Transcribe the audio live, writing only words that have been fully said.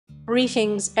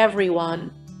Greetings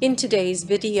everyone! In today's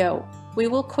video, we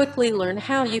will quickly learn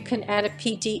how you can add a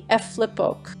PDF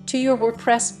Flipbook to your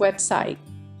WordPress website.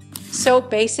 So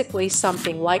basically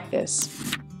something like this.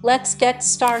 Let's get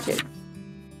started.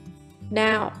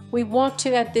 Now, we want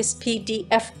to add this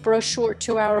PDF brochure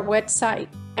to our website,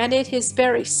 and it is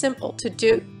very simple to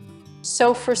do.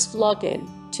 So first log in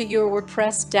to your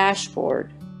WordPress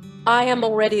dashboard. I am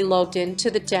already logged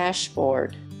into the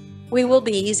dashboard. We will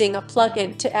be using a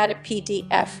plugin to add a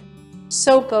PDF.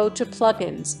 So go to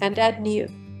Plugins and Add New.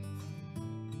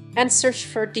 And search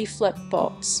for dFLIP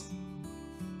books.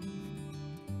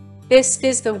 This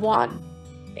is the one.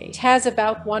 It has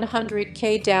about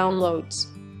 100k downloads.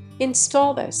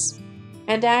 Install this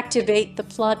and activate the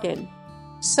plugin.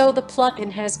 So the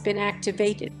plugin has been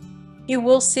activated. You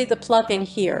will see the plugin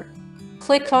here.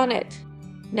 Click on it.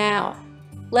 Now,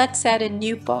 let's add a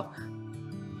new book.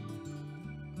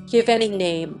 Give any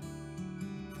name.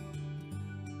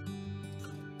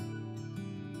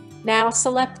 Now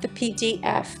select the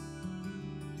PDF.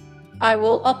 I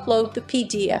will upload the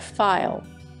PDF file.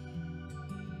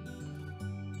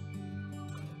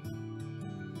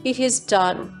 It is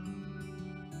done.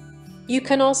 You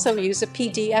can also use a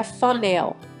PDF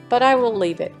thumbnail, but I will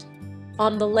leave it.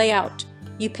 On the layout,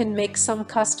 you can make some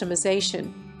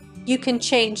customization. You can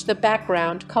change the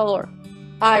background color.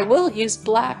 I will use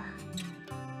black.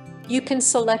 You can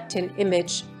select an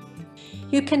image.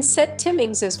 You can set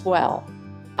timings as well.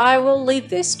 I will leave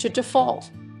this to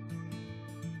default.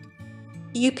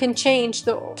 You can change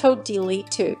the auto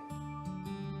delete too.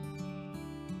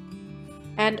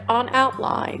 And on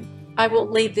outline, I will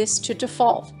leave this to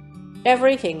default.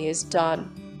 Everything is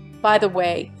done. By the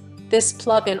way, this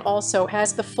plugin also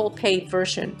has the full paid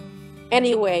version.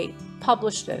 Anyway,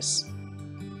 publish this.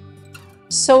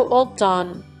 So all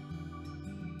done.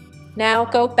 Now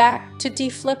go back to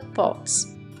dFLIP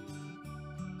books.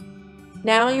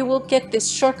 Now you will get this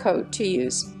shortcode to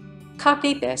use.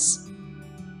 Copy this.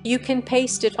 You can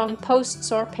paste it on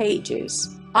posts or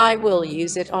pages. I will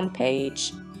use it on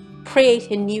page.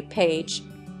 Create a new page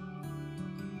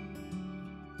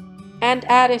and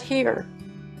add it here.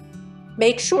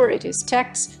 Make sure it is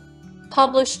text.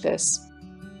 Publish this.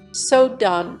 So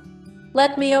done.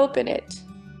 Let me open it.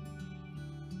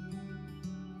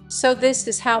 So this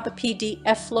is how the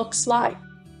PDF looks like.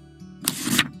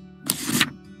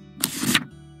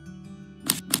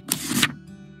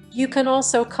 You can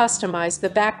also customize the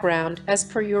background as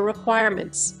per your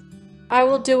requirements. I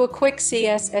will do a quick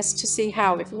CSS to see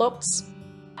how it looks.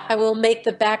 I will make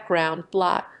the background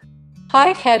black.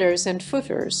 Hide headers and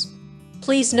footers.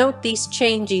 Please note these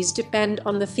changes depend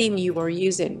on the theme you are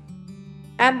using.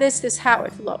 And this is how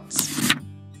it looks.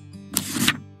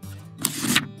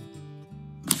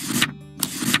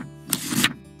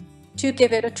 To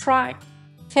give it a try.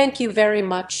 Thank you very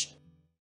much.